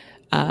moms,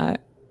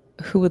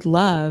 who would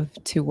love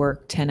to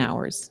work 10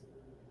 hours,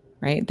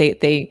 right?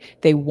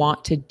 They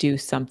want to do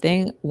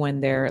something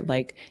when they're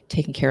like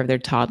taking care of their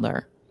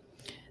toddler.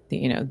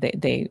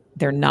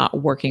 They're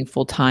not working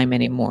full time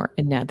anymore.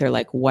 And now they're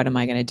like, what am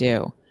I going to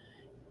do?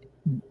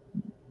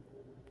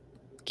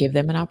 Give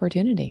them an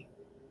opportunity,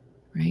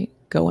 right?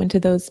 Go into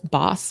those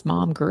boss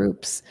mom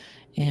groups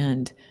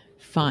and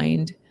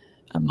find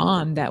a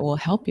mom that will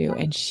help you,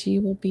 and she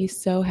will be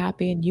so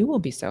happy and you will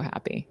be so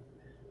happy.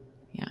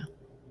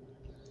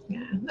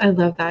 Yeah, I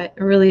love that.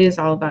 It really is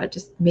all about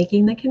just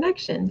making the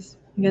connections.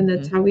 Again,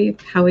 that's how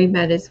we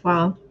met as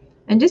well.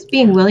 And just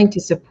being willing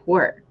to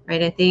support,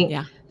 right? I think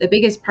the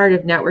biggest part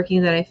of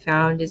networking that I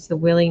found is the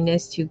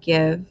willingness to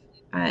give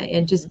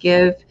and just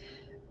give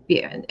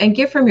and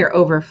give from your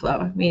overflow.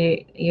 I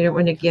mean, you don't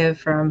want to give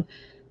from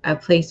a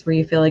place where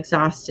you feel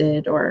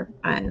exhausted or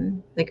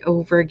like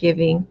over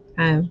giving,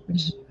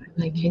 which I'm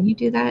like, can you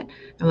do that?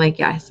 I'm like,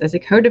 yes, as a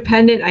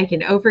codependent, I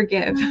can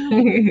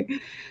overgive.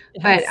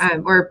 But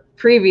or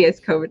previous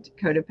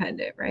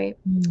codependent, right?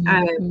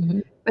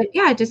 But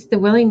yeah, just the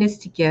willingness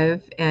to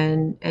give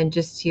and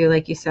just to,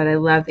 like you said, I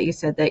love that you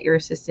said that your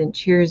assistant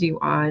cheers you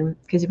on,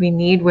 because we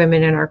need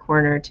women in our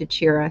corner to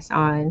cheer us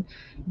on.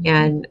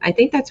 And I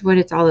think that's what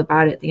it's all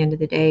about at the end of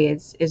the day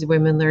is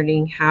women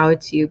learning how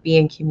to be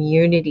in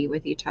community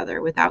with each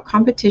other without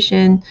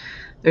competition.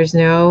 There's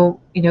no,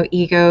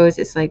 egos.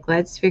 It's like,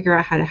 let's figure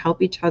out how to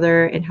help each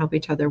other and help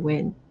each other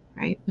win.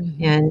 Right.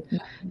 And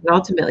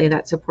ultimately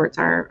that supports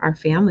our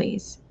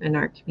families and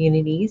our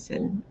communities,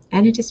 and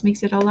it just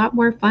makes it a lot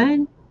more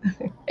fun.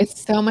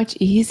 It's so much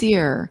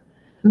easier.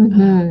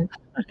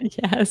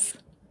 Yes.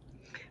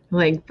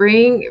 Like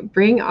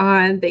bring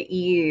on the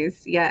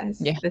ease.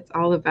 Yes. It's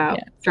all about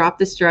drop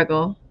the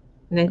struggle.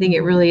 And I think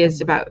it really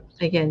is about,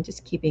 again,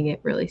 just keeping it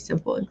really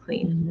simple and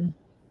clean.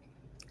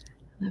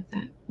 Love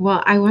that.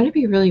 Well, I want to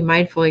be really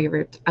mindful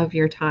of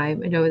your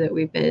time. I know that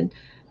we've been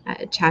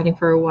chatting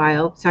for a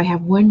while, so I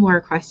have one more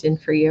question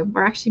for you,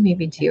 or actually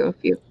maybe two,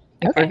 if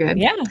we're good.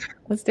 Yeah,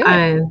 let's do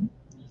it.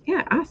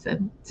 Yeah,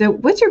 awesome. So,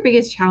 what's your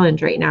biggest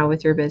challenge right now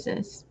with your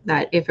business?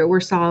 That if it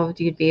were solved,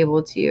 you'd be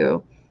able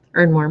to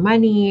earn more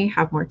money,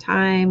 have more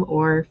time,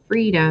 or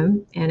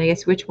freedom? And I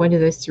guess which one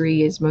of those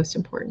three is most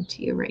important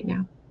to you right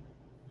now?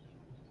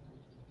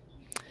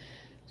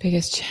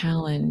 Biggest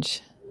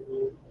challenge.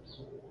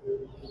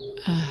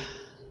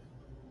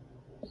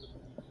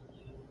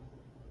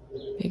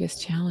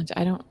 Biggest challenge.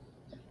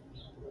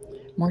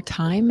 More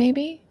time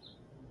maybe?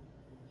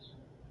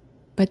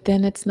 But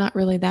then it's not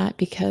really that,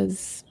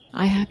 because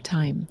I have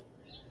time.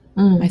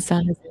 My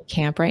son is in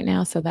camp right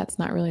now, so that's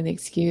not really the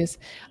excuse.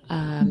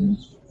 I'm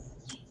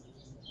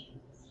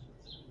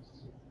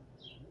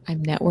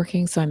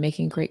networking, so I'm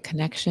making great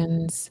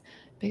connections.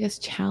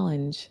 Biggest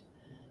challenge.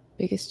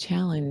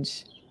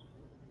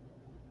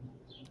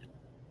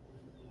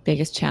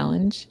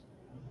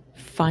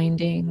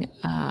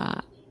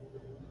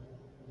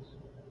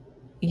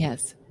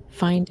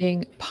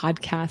 Finding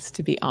podcasts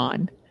to be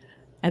on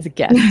as a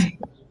guest.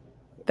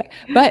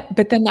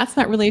 But then that's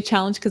not really a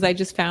challenge, because I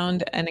just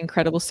found an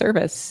incredible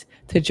service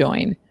to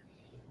join.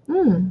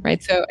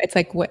 Right. So it's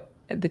like, what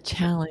the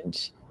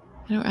challenge?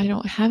 I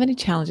don't have any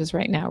challenges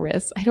right now,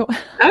 Riz. I don't.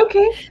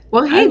 Okay.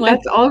 Well, hey,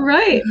 that's all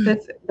right.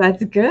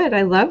 That's good.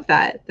 I love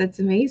that. That's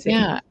amazing.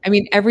 Yeah. I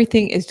mean,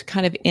 everything is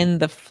kind of in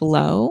the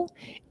flow.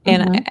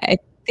 And I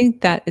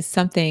think that is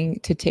something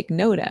to take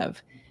note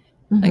of.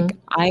 Like,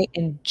 I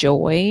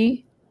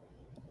enjoy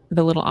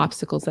the little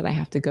obstacles that I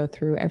have to go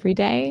through every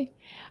day.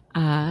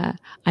 I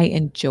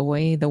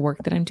enjoy the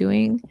work that I'm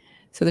doing.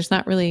 So there's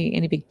not really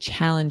any big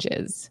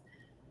challenges.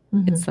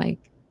 It's like,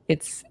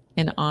 it's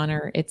an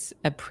honor. It's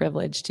a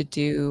privilege to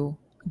do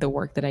the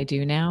work that I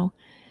do now.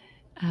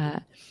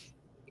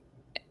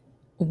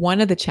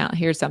 One of the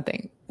here's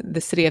something.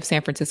 The city of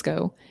San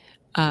Francisco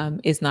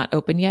is not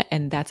open yet.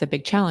 And that's a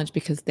big challenge,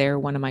 because they're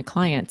one of my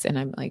clients. And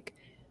I'm like,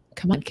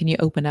 come on, can you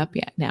open up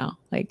yet now?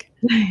 Like,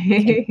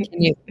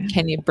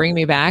 can you bring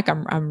me back?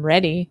 I'm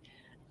ready.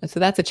 So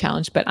that's a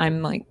challenge, but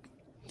I'm like,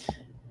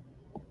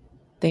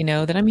 they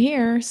know that I'm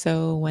here.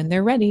 So when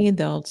they're ready,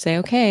 they'll say,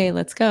 okay,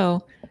 let's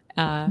go.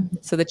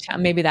 So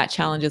maybe that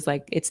challenge is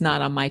like, it's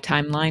not on my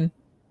timeline.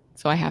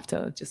 So I have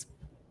to just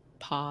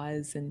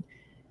pause, and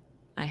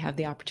I have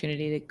the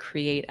opportunity to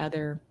create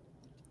other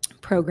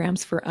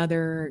programs for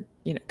other,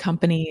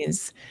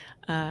 companies,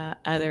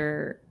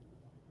 other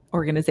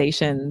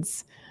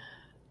organizations.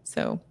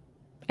 So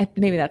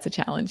maybe that's a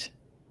challenge.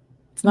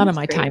 It's not on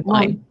my timeline.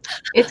 Well,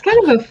 it's kind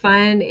of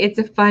it's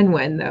a fun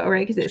one though,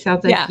 right? Because it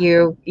sounds like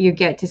you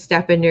get to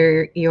step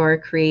into your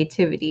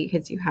creativity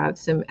because you have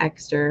some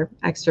extra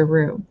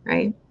room,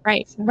 right?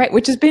 Right. So, right.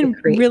 Which has been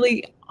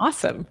really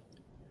awesome.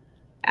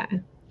 Yeah,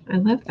 I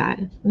love that.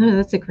 No,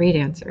 that's a great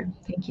answer.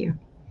 Thank you.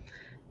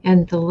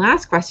 And the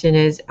last question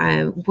is,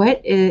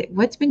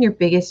 what's been your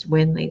biggest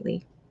win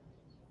lately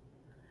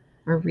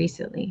or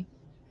recently?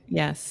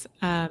 Yes.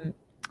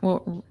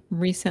 Well,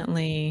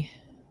 recently,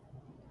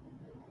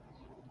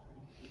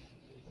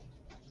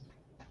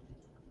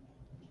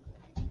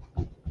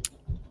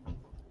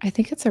 I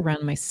think it's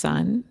around my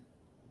son.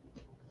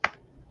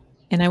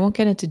 And I won't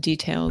get into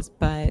details,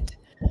 but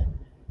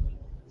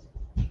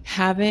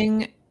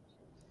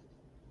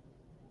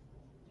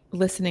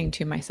listening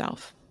to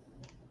myself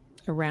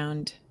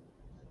around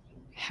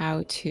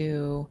how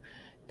to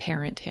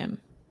parent him.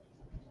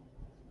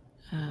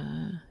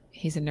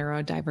 He's a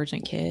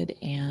neurodivergent kid,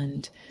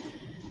 and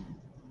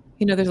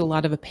there's a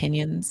lot of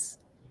opinions.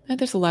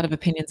 There's a lot of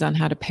opinions on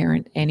how to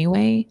parent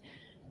anyway,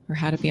 or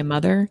how to be a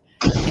mother,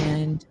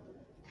 and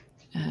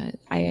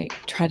I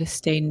try to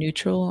stay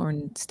neutral or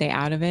stay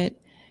out of it.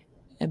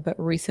 But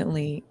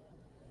recently,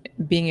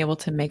 being able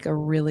to make a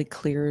really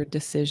clear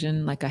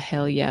decision, like a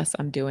hell yes,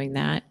 I'm doing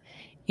that,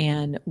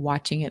 and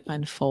watching it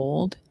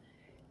unfold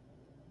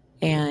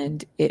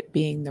and it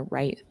being the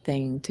right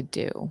thing to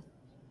do,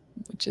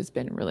 which has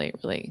been really,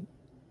 really,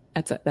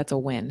 that's a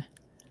win.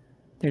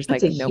 There's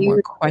like no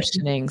more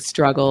questioning,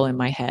 struggle in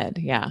my head.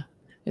 Yeah.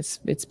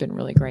 It's been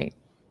really great.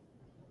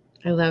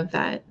 I love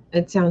that.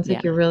 It sounds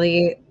like you're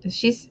really,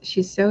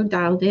 she's so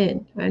dialed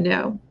in. I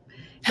know.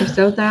 You're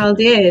so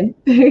dialed in.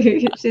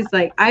 She's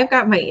like, I've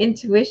got my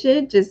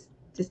intuition just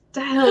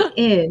dialed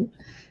in.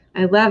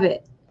 I love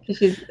it.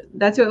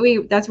 That's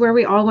where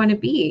we all want to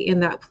be, in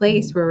that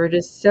place where we're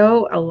just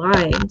so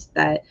aligned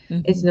that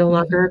it's no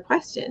longer a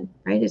question,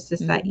 right? It's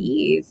just that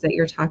ease that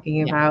you're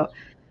talking about,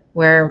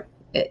 where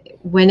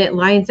when it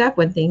lines up,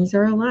 when things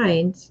are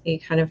aligned, you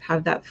kind of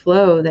have that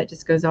flow that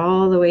just goes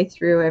all the way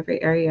through every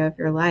area of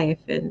your life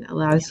and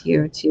allows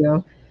you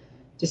to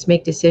just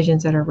make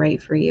decisions that are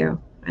right for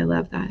you. I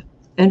love that.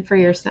 And for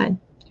your son,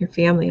 your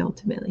family,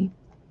 ultimately.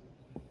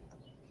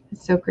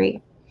 It's so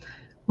great.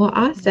 Well,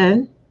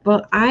 awesome.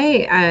 Well,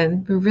 I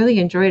really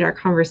enjoyed our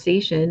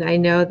conversation. I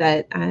know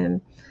that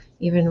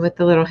even with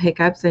the little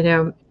hiccups, I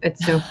know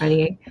it's so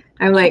funny.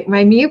 I'm like,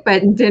 my mute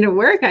button didn't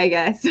work, I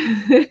guess.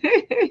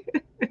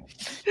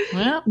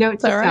 Well, note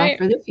to self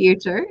for the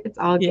future. It's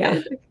all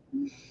good.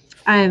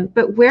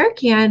 But where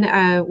can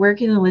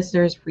the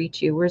listeners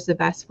reach you? Where's the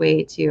best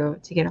way to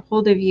get a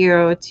hold of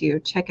you, to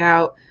check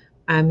out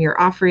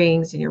your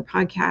offerings and your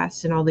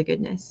podcasts and all the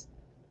goodness?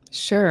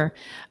 Sure.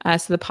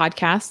 So the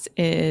podcast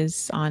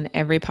is on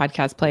every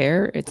podcast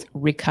player. It's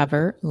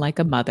Recover Like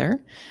a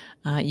Mother.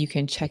 You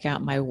can check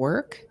out my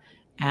work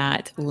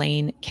at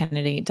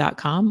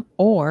lanekennedy.com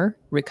or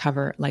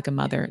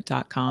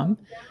recoverlikeamother.com.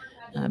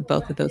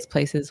 Both of those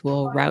places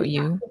will route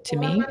you to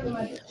me.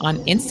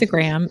 On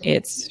Instagram,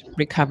 it's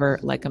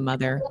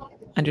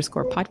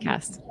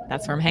recoverlikeamother_podcast.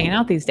 That's where I'm hanging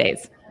out these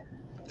days.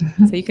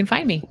 So you can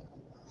find me.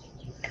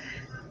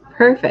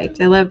 Perfect.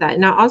 I love that.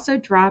 And I'll also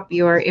drop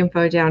your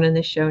info down in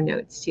the show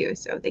notes too,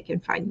 so they can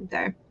find you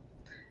there.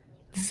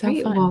 So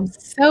fun. Well,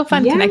 so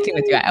fun connecting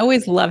with you. I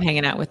always love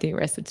hanging out with you,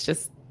 Riss. It's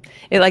just,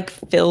 it like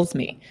fills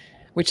me,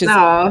 which is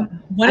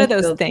one of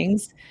those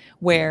things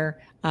where,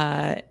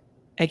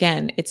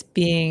 again, it's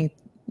being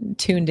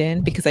tuned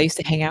in, because I used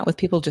to hang out with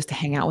people just to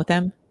hang out with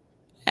them.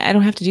 I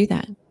don't have to do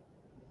that. I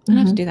don't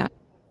have to do that.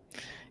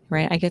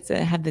 Right. I get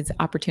to have these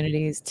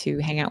opportunities to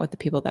hang out with the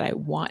people that I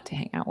want to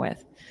hang out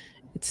with.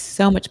 It's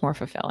so much more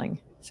fulfilling.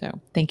 So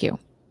thank you.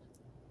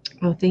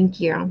 Well,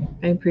 thank you.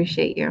 I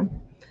appreciate you.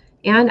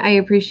 And I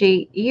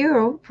appreciate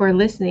you for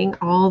listening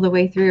all the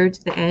way through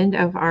to the end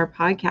of our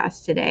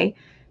podcast today.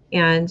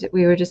 And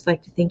we would just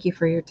like to thank you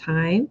for your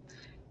time.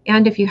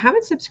 And if you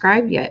haven't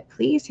subscribed yet,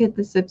 please hit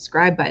the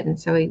subscribe button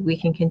so we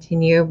can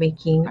continue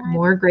making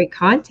more great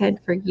content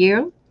for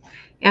you.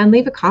 And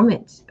leave a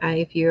comment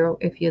if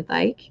you'd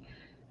like.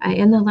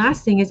 And the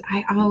last thing is,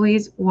 I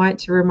always want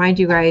to remind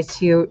you guys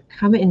to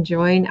come and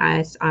join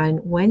us on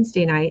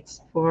Wednesday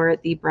nights for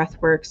the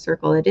Breathwork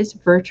Circle. It is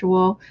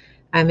virtual.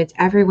 It's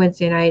every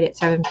Wednesday night at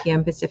 7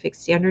 p.m. Pacific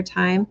Standard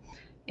Time.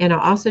 And I'll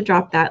also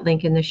drop that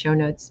link in the show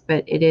notes,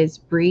 but it is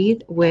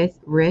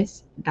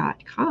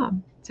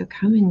breathewithriss.com. So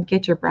come and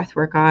get your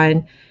breathwork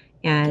on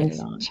and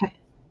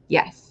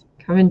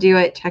come and do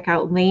it. Check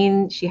out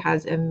Lane. She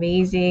has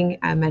amazing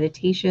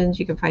meditations.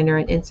 You can find her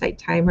on Insight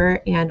Timer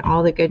and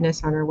all the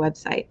goodness on her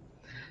website.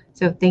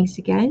 So thanks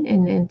again.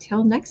 And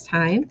until next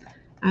time,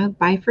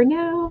 bye for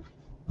now.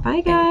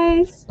 Bye,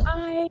 guys.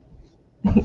 Bye.